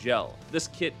crop gel. This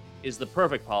kit is the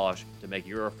perfect polish to make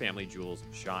your family jewels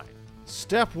shine.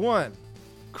 Step 1.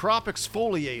 Crop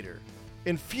exfoliator.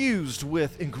 Infused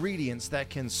with ingredients that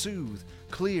can soothe,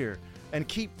 clear, and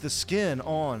keep the skin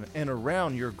on and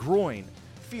around your groin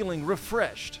feeling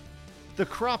refreshed. The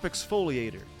crop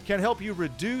exfoliator can help you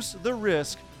reduce the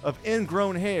risk of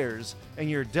ingrown hairs in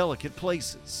your delicate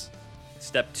places.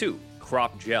 Step 2.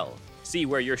 Crop gel. See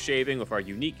where you're shaving with our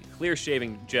unique clear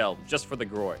shaving gel just for the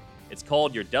groin. It's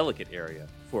called your delicate area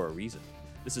for a reason.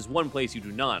 This is one place you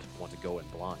do not want to go in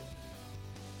blind.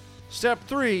 Step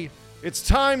 3. It's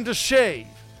time to shave.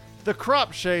 The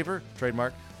crop shaver,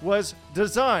 trademark, was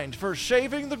designed for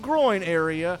shaving the groin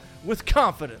area with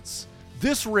confidence.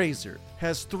 This razor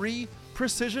has 3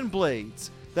 precision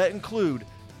blades that include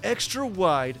extra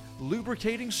wide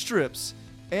lubricating strips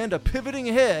and a pivoting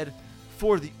head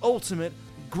for the ultimate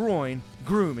groin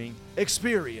grooming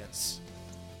experience.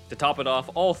 To top it off,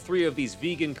 all 3 of these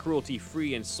vegan,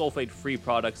 cruelty-free, and sulfate-free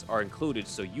products are included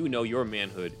so you know your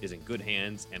manhood is in good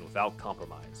hands and without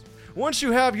compromise. Once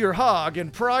you have your hog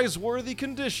in prize-worthy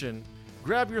condition,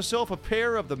 grab yourself a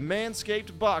pair of the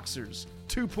Manscaped Boxers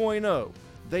 2.0.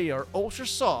 They are ultra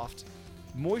soft,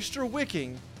 moisture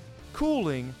wicking,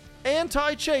 cooling,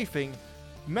 anti-chafing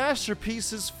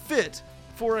masterpieces fit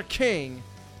for a king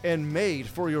and made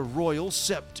for your royal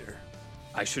scepter.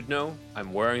 I should know,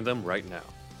 I'm wearing them right now.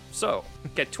 So,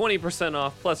 get 20%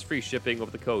 off plus free shipping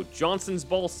with the code Johnson's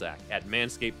Ballsack at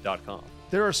manscaped.com.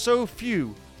 There are so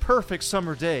few perfect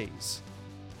summer days.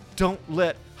 Don't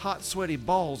let hot, sweaty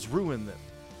balls ruin them.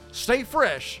 Stay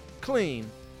fresh,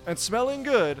 clean, and smelling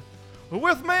good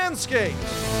with Manscaped.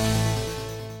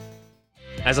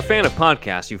 As a fan of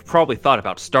podcasts, you've probably thought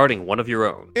about starting one of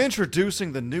your own.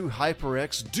 Introducing the new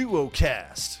HyperX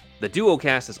DuoCast. The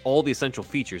DuoCast has all the essential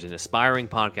features an aspiring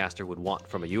podcaster would want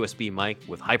from a USB mic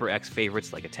with HyperX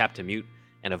favorites like a tap to mute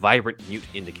and a vibrant mute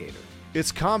indicator.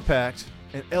 It's compact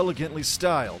and elegantly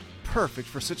styled, perfect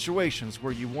for situations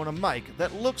where you want a mic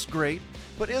that looks great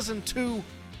but isn't too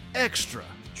extra.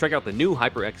 Check out the new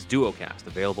HyperX DuoCast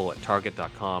available at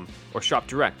Target.com or shop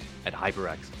direct at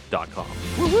HyperX.com.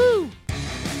 Woohoo!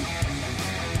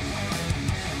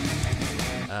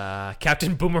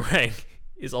 Captain Boomerang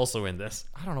is also in this.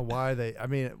 I don't know why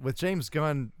with James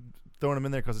Gunn throwing him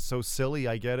in there because it's so silly,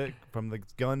 I get it from the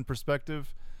gun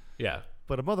perspective. Yeah.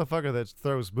 But a motherfucker that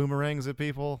throws boomerangs at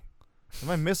people, am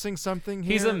I missing something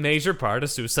here? He's a major part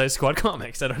of Suicide Squad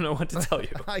comics. I don't know what to tell you.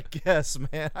 I guess,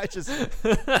 man.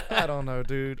 I don't know,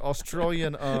 dude.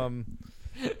 Australian,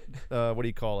 what do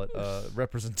you call it?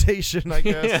 Representation, I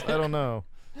guess. Yeah. I don't know.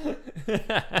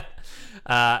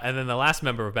 And then the last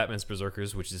member of Batman's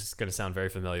Berserkers, which is going to sound very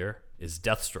familiar, is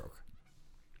Deathstroke.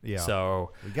 Yeah.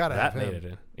 So we gotta that have him. made it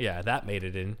in. Yeah, that made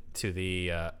it in to the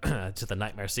to the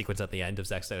nightmare sequence at the end of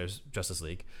Zack Snyder's Justice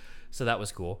League. So that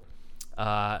was cool.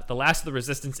 The last of the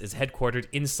Resistance is headquartered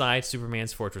inside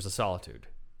Superman's Fortress of Solitude.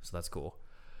 So that's cool.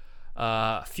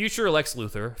 Future Lex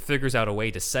Luthor figures out a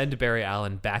way to send Barry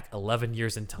Allen back 11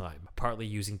 years in time, partly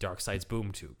using Darkseid's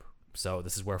boom tube. So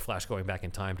this is where Flash going back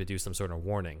in time to do some sort of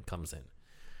warning comes in.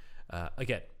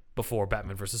 Again, before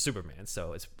Batman vs. Superman,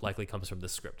 so it likely comes from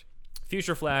this script.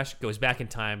 Future Flash goes back in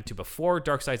time to before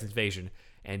Darkseid's invasion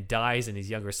and dies in his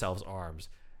younger self's arms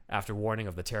after warning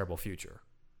of the terrible future.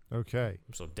 Okay.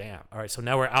 So damn. All right, so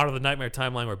now we're out of the nightmare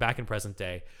timeline. We're back in present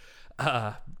day.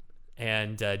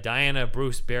 And Diana,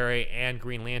 Bruce, Barry, and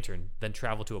Green Lantern then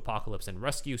travel to Apokolips and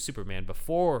rescue Superman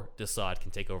before Desaad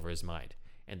can take over his mind.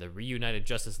 And the reunited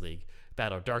Justice League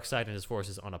battle Darkseid and his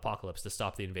forces on Apokolips to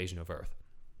stop the invasion of Earth.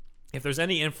 If there's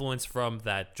any influence from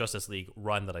that Justice League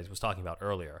run that I was talking about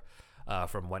earlier,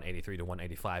 from 183 to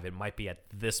 185, it might be at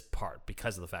this part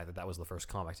because of the fact that that was the first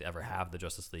comic to ever have the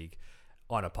Justice League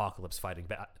on Apokolips fighting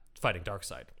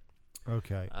Darkseid.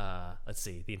 Okay. Let's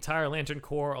see. The entire Lantern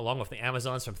Corps, along with the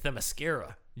Amazons from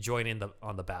Themyscira, join in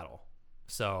on the battle.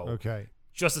 So okay.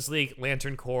 Justice League,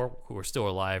 Lantern Corps, who are still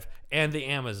alive, and the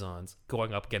Amazons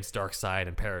going up against Darkseid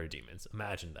and Parademons.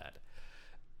 Imagine that.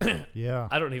 Yeah.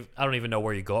 I don't even know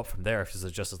where you go up from there if it's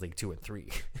a Justice League 2 and 3,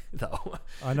 though.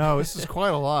 I know this is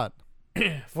quite a lot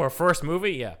for a first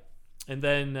movie. Yeah, and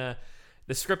then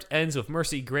the script ends with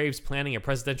Mercy Graves planning a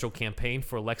presidential campaign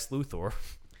for Lex Luthor,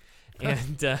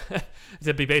 and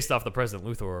to be based off the President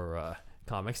Luthor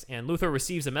comics, and Luthor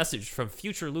receives a message from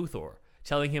future Luthor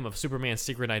telling him of Superman's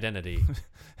secret identity,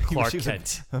 Clark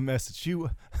Kent. A message. You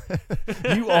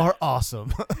are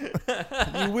awesome.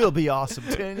 You will be awesome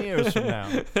 10 years from now.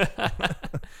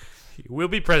 You will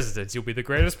be president. You'll be the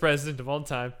greatest president of all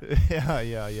time.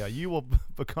 Yeah. You will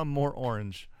become more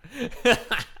orange.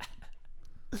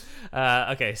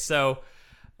 Okay, so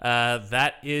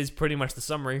that is pretty much the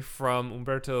summary from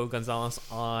Humberto Gonzalez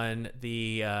on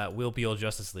the Will Beall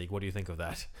Justice League. What do you think of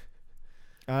that?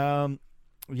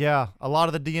 Yeah, a lot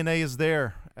of the DNA is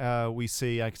there. I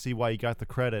can see why he got the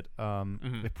credit.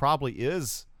 It probably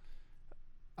is.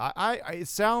 It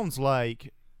sounds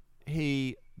like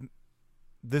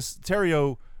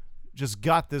Terrio just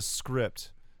got this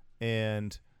script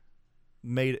and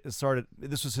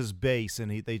this was his base,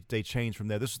 and they changed from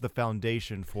there. This was the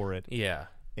foundation for it. Yeah.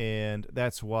 And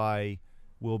that's why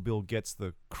Will Beall gets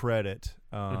the credit.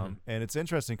 And it's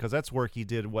interesting because that's work he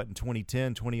did, in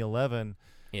 2010, 2011.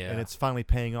 Yeah. And it's finally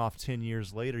paying off 10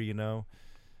 years later, you know.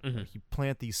 You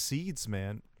plant these seeds,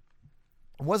 man.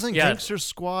 Wasn't Gangster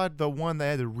Squad the one that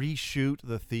had to reshoot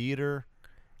the theater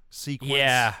sequence?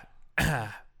 Yeah.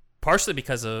 Partially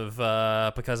because of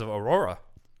Aurora.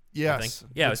 Yes. I think.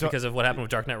 Yeah, it was because of what happened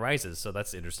with Dark Knight Rises, so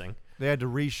that's interesting. They had to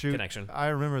reshoot. Connection. I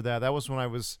remember that. That was when it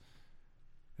was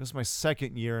my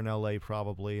second year in LA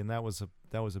probably, and that was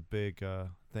a big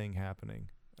thing happening.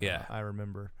 Yeah. I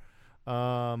remember.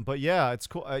 But yeah, it's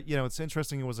cool. It's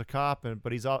interesting. It was a cop,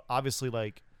 but he's obviously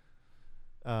like,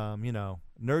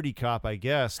 nerdy cop, I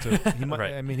guess. He might,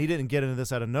 Right. I mean, he didn't get into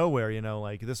this out of nowhere.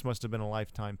 Like this must have been a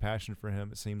lifetime passion for him.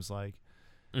 It seems like,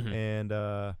 and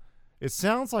it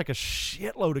sounds like a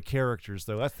shitload of characters,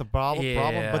 though. That's the problem.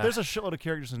 Yeah. But there's a shitload of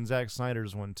characters in Zack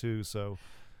Snyder's one too. So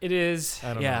it is.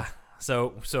 I don't know.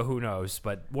 So who knows?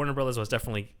 But Warner Brothers was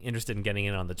definitely interested in getting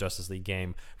in on the Justice League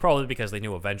game, probably because they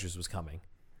knew Avengers was coming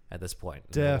at this point.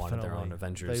 And Definitely. They wanted their own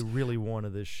Avengers. They really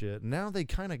wanted this shit. Now they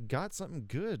kind of got something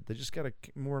good. They just got to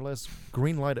more or less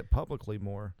green light it publicly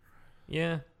more.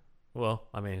 Yeah. Well,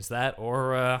 I mean, it's that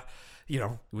or,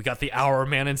 we got the Our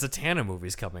Man and Zatanna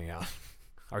movies coming out.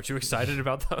 Aren't you excited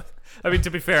about those? I mean, to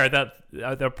be fair,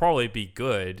 they'll probably be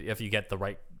good if you get the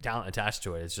right talent attached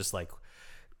to it. It's just like,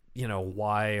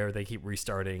 why are they keep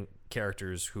restarting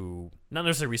characters who, not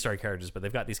necessarily restart characters, but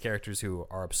they've got these characters who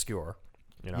are obscure.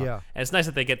 Yeah. And it's nice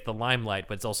that they get the limelight,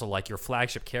 but it's also like your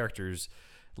flagship characters,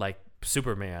 like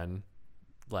Superman.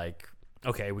 Like,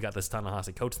 okay, we got this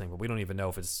Ta-Nehisi Coates thing, but we don't even know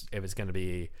if it's going to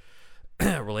be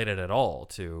related at all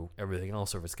to everything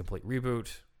else, or if it's a complete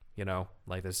reboot.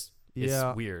 Like this.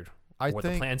 It's weird. What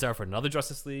the plans are for another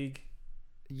Justice League.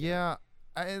 Yeah,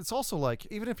 it's also like,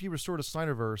 even if you restore the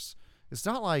Snyderverse, it's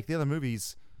not like the other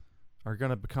movies are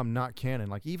gonna become not canon.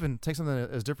 Like, even take something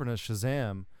as different as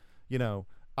Shazam.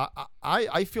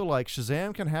 I feel like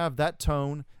Shazam can have that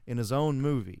tone in his own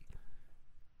movie,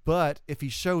 but if he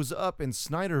shows up in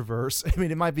Snyderverse, I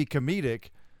mean, it might be comedic,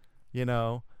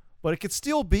 but it could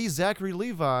still be Zachary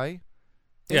Levi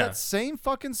in that same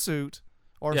fucking suit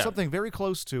or something very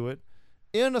close to it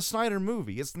in a Snyder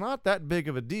movie. It's not that big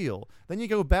of a deal. Then you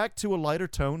go back to a lighter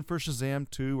tone for Shazam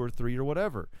 2 or 3 or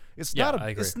whatever. It's not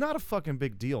a fucking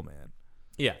big deal, man.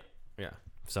 Yeah.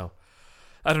 So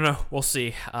I don't know. We'll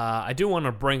see. I do want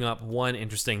to bring up one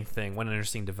interesting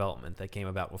development that came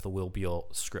about with the Will Beall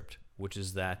script, which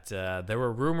is that there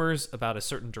were rumors about a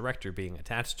certain director being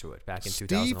attached to it back in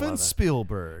 2011. Steven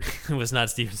Spielberg. It was not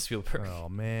Steven Spielberg. Oh,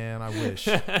 man, I wish.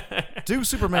 Do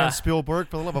Superman, Spielberg,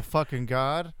 for the love of fucking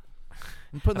God.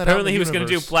 I'm putting that Apparently out in the he was going to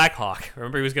do universe. Black Hawk.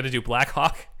 Remember he was going to do Black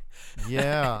Hawk?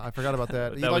 Yeah, I forgot about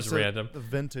that. That was random. The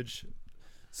vintage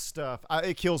stuff.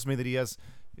 It kills me that he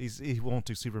won't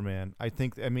do Superman.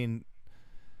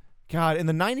 God, in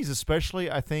the 90s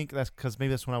especially, I think that's because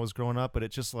maybe that's when I was growing up, but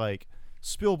it's just like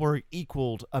Spielberg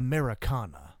equaled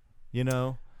Americana,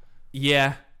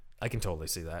 Yeah, I can totally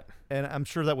see that. And I'm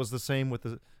sure that was the same with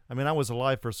I was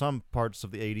alive for some parts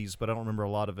of the 80s, but I don't remember a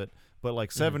lot of it. But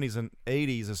like 70s and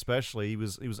 80s especially, he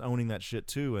was owning that shit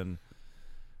too. And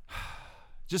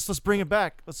let's bring it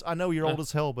back. I know you're old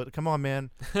as hell, but come on,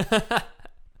 man.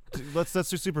 Let's do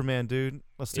Superman, dude.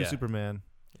 Let's do Superman.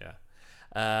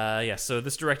 Yeah. So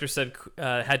this director said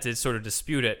had to sort of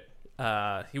dispute it.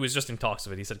 He was just in talks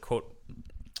of it. He said, quote,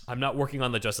 "I'm not working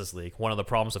on the Justice League. One of the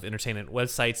problems of entertainment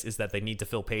websites is that they need to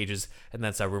fill pages, and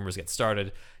that's how rumors get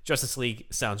started. Justice League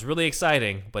sounds really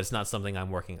exciting, but it's not something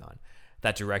I'm working on."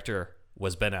 That director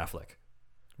was Ben Affleck.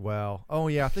 Wow. Oh,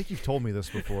 yeah, I think you've told me this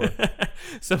before.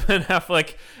 So Ben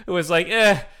Affleck was like,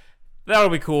 that'll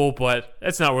be cool, but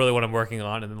that's not really what I'm working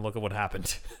on. And then look at what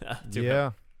happened to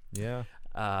him. Yeah.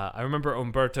 I remember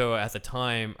Umberto at the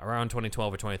time, around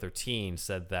 2012 or 2013,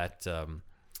 said that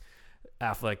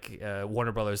Affleck,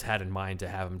 Warner Brothers had in mind to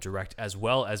have him direct as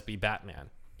well as be Batman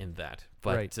in that.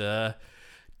 But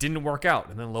didn't work out.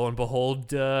 And then lo and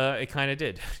behold, it kind of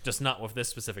did. Just not with this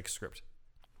specific script.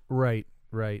 Right.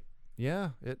 Yeah,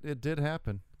 it did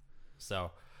happen.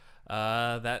 So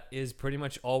that is pretty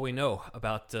much all we know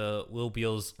about Will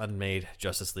Beall's unmade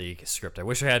Justice League script. I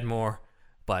wish I had more,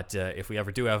 but if we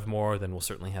ever do have more, then we'll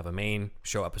certainly have a main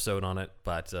show episode on it.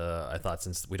 But I thought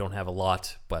since we don't have a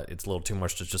lot, but it's a little too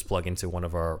much to just plug into one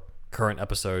of our current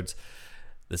episodes,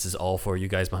 this is all for you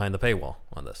guys behind the paywall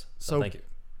on this. So thank you.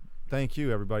 Thank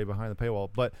you, everybody behind the paywall.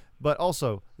 But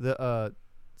also Ben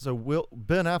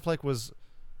Affleck was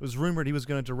rumored he was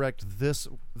going to direct this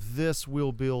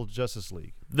Will Beall Justice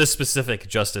League. This specific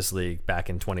Justice League back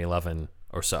in 2011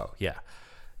 or so, yeah.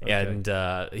 Okay. And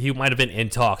he might have been in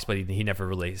talks, but he never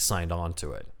really signed on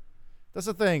to it. That's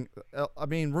the thing. I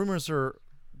mean, rumors are,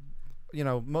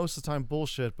 most of the time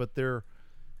bullshit, but they're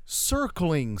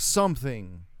circling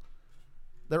something.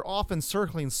 They're often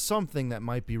circling something that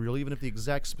might be real, even if the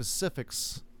exact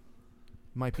specifics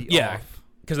might be off.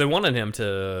 Because they wanted him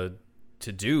to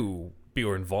be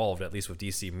involved, at least with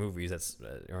DC movies that's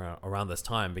around this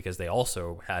time, because they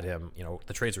also had him,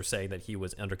 the trades were saying that he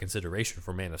was under consideration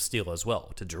for Man of Steel as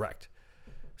well to direct.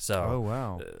 So oh,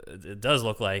 wow. It does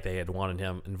look like they had wanted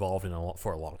him involved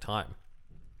for a long time.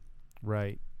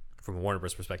 Right. From a Warner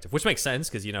Bros. Perspective, which makes sense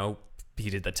because, he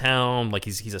did The Town, like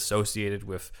he's associated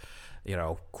with,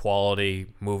 quality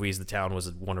movies. The Town was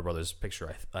a Warner Brothers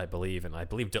picture, I believe, and I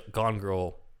believe Gone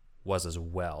Girl was as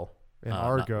well. And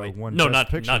Argo won Best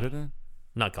Picture, didn't it?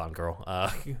 Not Gone Girl.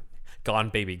 Gone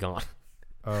Baby Gone.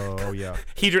 Oh yeah.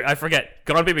 I forget.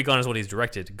 Gone Baby Gone is what he's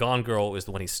directed. Gone Girl is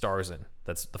the one he stars in.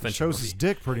 That's the Fincher shows movie. His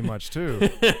dick pretty much too.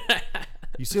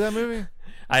 You see that movie?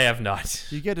 I have not.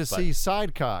 You get to see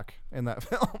sidecock in that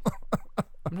film.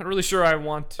 I'm not really sure I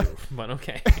want to, but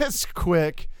okay. It's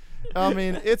quick. I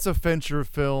mean, it's a Fincher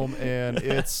film, and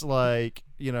it's like,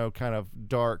 kind of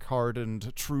dark,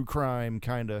 hardened, true crime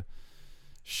kind of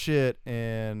shit.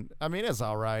 And I mean, it's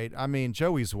all right. I mean,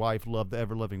 Joey's wife loved the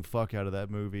ever-living fuck out of that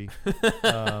movie.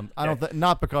 I don't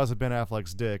not because of Ben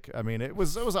Affleck's dick. I mean, it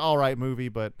was an all right movie,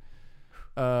 but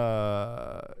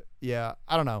yeah,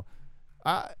 I don't know.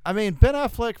 I mean, Ben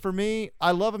Affleck, for me,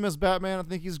 I love him as Batman. I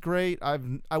think he's great.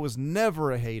 I was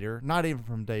never a hater, not even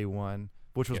from day one,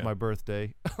 which was my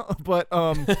birthday. But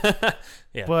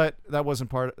but that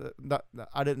wasn't part of that.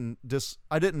 I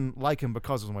didn't like him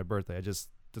because it was my birthday. I just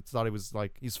thought he was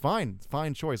like, he's fine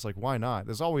choice. Like, why not?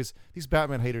 There's always these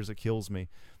Batman haters that kills me.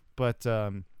 But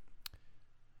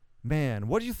man,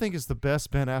 what do you think is the best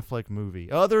Ben Affleck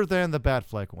movie other than the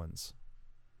Batfleck ones?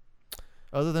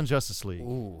 Other than Justice League?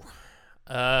 Ooh.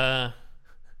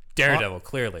 Daredevil,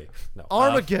 clearly. No.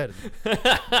 Armageddon.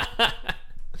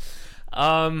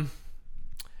 I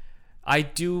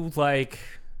do like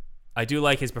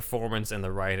his performance and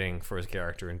the writing for his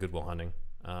character in Good Will Hunting.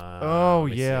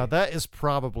 That is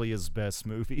probably his best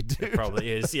movie, dude. It probably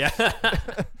is, yeah.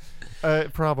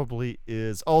 It probably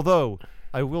is. Although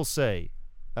I will say,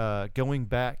 going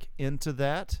back into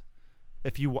that,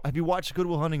 have you watched Good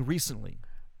Will Hunting recently?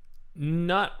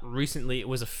 Not recently. It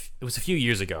was a few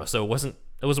years ago, so it wasn't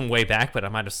way back, but I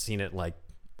might have seen it like,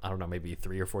 I don't know, maybe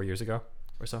 3 or 4 years ago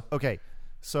or so. Okay,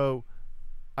 so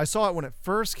I saw it when it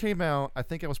first came out. I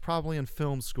think I was probably in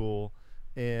film school,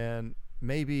 and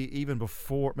maybe even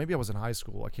before. Maybe I was in high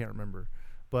school. I can't remember,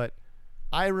 but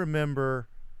I remember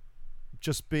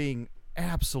just being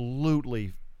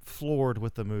absolutely floored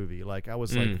with the movie. Like, I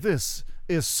was like, this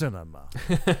is cinema.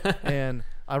 And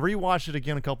I rewatched it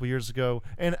again a couple years ago,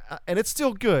 and it's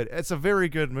still good. It's a very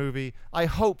good movie. I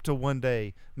hope to one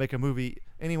day make a movie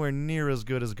anywhere near as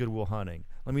good as Good Will Hunting.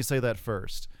 Let me say that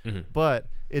first. But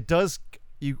it does,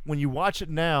 when you watch it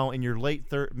now in your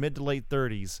mid to late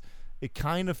 30s, it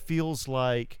kind of feels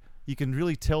like you can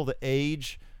really tell the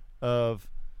age of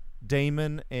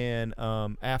Damon and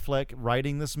Affleck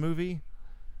writing this movie.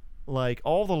 Like,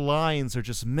 all the lines are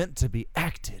just meant to be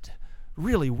acted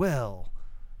really well.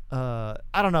 I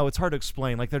don't know. It's hard to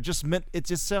explain. Like, they're just meant. It's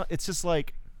just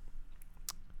like,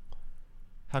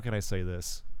 how can I say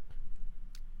this?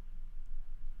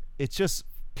 It's just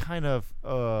kind of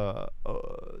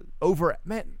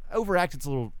overacted's a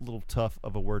little tough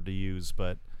of a word to use,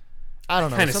 but I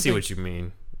don't know. I kind of see what you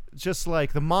mean. Just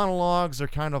like the monologues are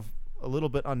kind of a little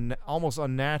bit almost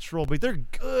unnatural, but they're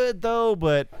good though.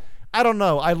 But I don't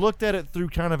know. I looked at it through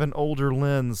kind of an older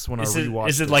lens when I rewatched it.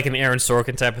 Is it like an Aaron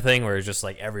Sorkin type of thing, where it's just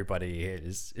like everybody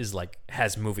is like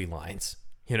has movie lines?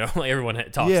 Like everyone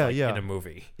talks in a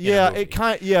movie.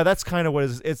 That's kind of what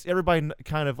it is. It's everybody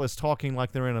kind of is talking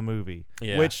like they're in a movie.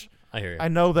 Yeah, which I hear you. I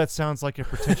know that sounds like a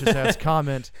pretentious ass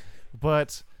comment,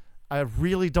 but I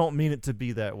really don't mean it to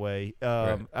be that way.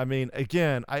 Right. I mean,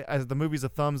 again, the movie's a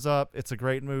thumbs up. It's a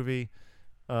great movie,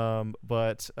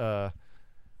 but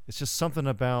it's just something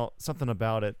about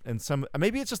it, and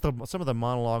maybe it's just some of the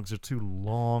monologues are too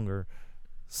long or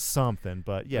something.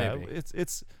 But yeah, Maybe.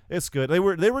 it's good. They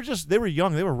were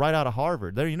young. They were right out of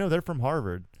Harvard. They're from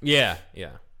Harvard. Yeah.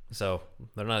 So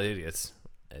they're not idiots.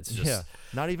 It's just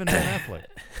not even Ben Affleck.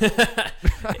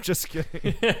 I'm just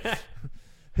kidding.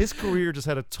 His career just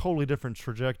had a totally different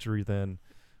trajectory than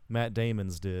Matt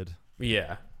Damon's did.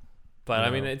 Yeah, but I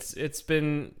mean,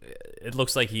 it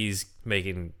looks like he's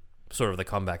making sort of the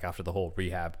comeback after the whole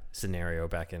rehab scenario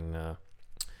back in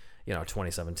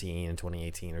 2017 and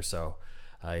 2018 or so.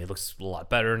 He looks a lot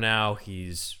better now.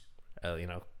 He's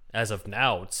as of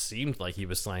now, it seemed like he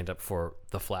was signed up for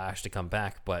The Flash to come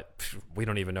back, but we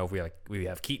don't even know if we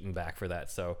have Keaton back for that.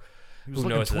 So he was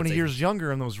looking 20 years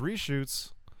younger in those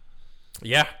reshoots.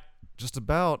 Yeah, just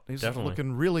about. He's definitely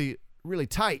looking really, really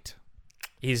tight.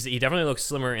 He definitely looks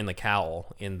slimmer in the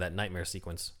cowl in that nightmare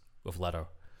sequence with Leto.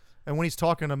 And when he's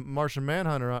talking to Martian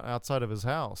Manhunter outside of his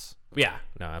house. Yeah,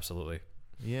 no, absolutely.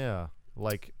 Yeah,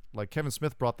 like Kevin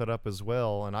Smith brought that up as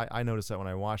well, and I noticed that when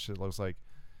I watched it. It was like,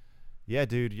 yeah,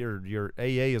 dude, your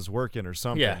AA is working or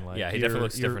something. Yeah, like, he definitely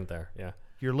looks different there. Yeah,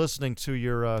 you're listening to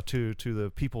your to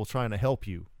the people trying to help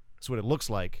you. That's what it looks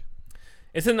like.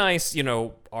 It's a nice,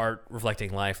 art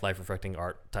reflecting life reflecting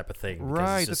art type of thing.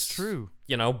 Right, that's true.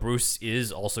 Bruce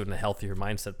is also in a healthier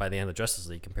mindset by the end of Justice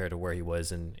League compared to where he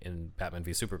was in Batman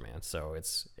v Superman. So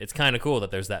it's kind of cool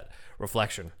that there's that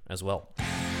reflection as well.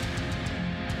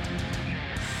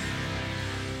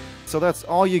 So that's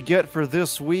all you get for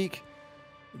this week.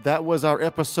 That was our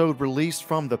episode released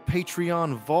from the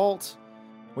Patreon Vault.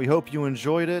 We hope you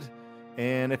enjoyed it.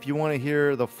 And if you want to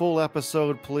hear the full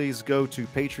episode, please go to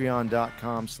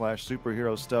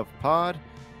patreon.com/superherostuffpod.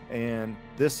 And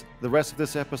the rest of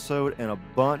this episode and a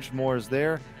bunch more is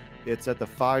there. It's at the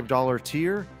 $5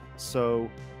 tier.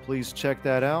 So please check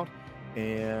that out.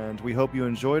 And we hope you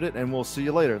enjoyed it. And we'll see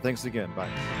you later. Thanks again. Bye.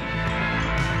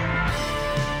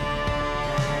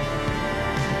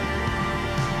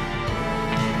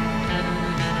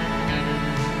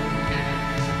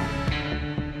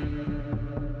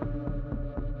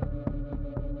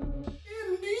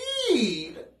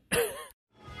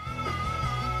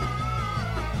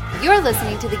 You're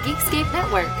listening to the Geekscape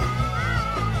Network.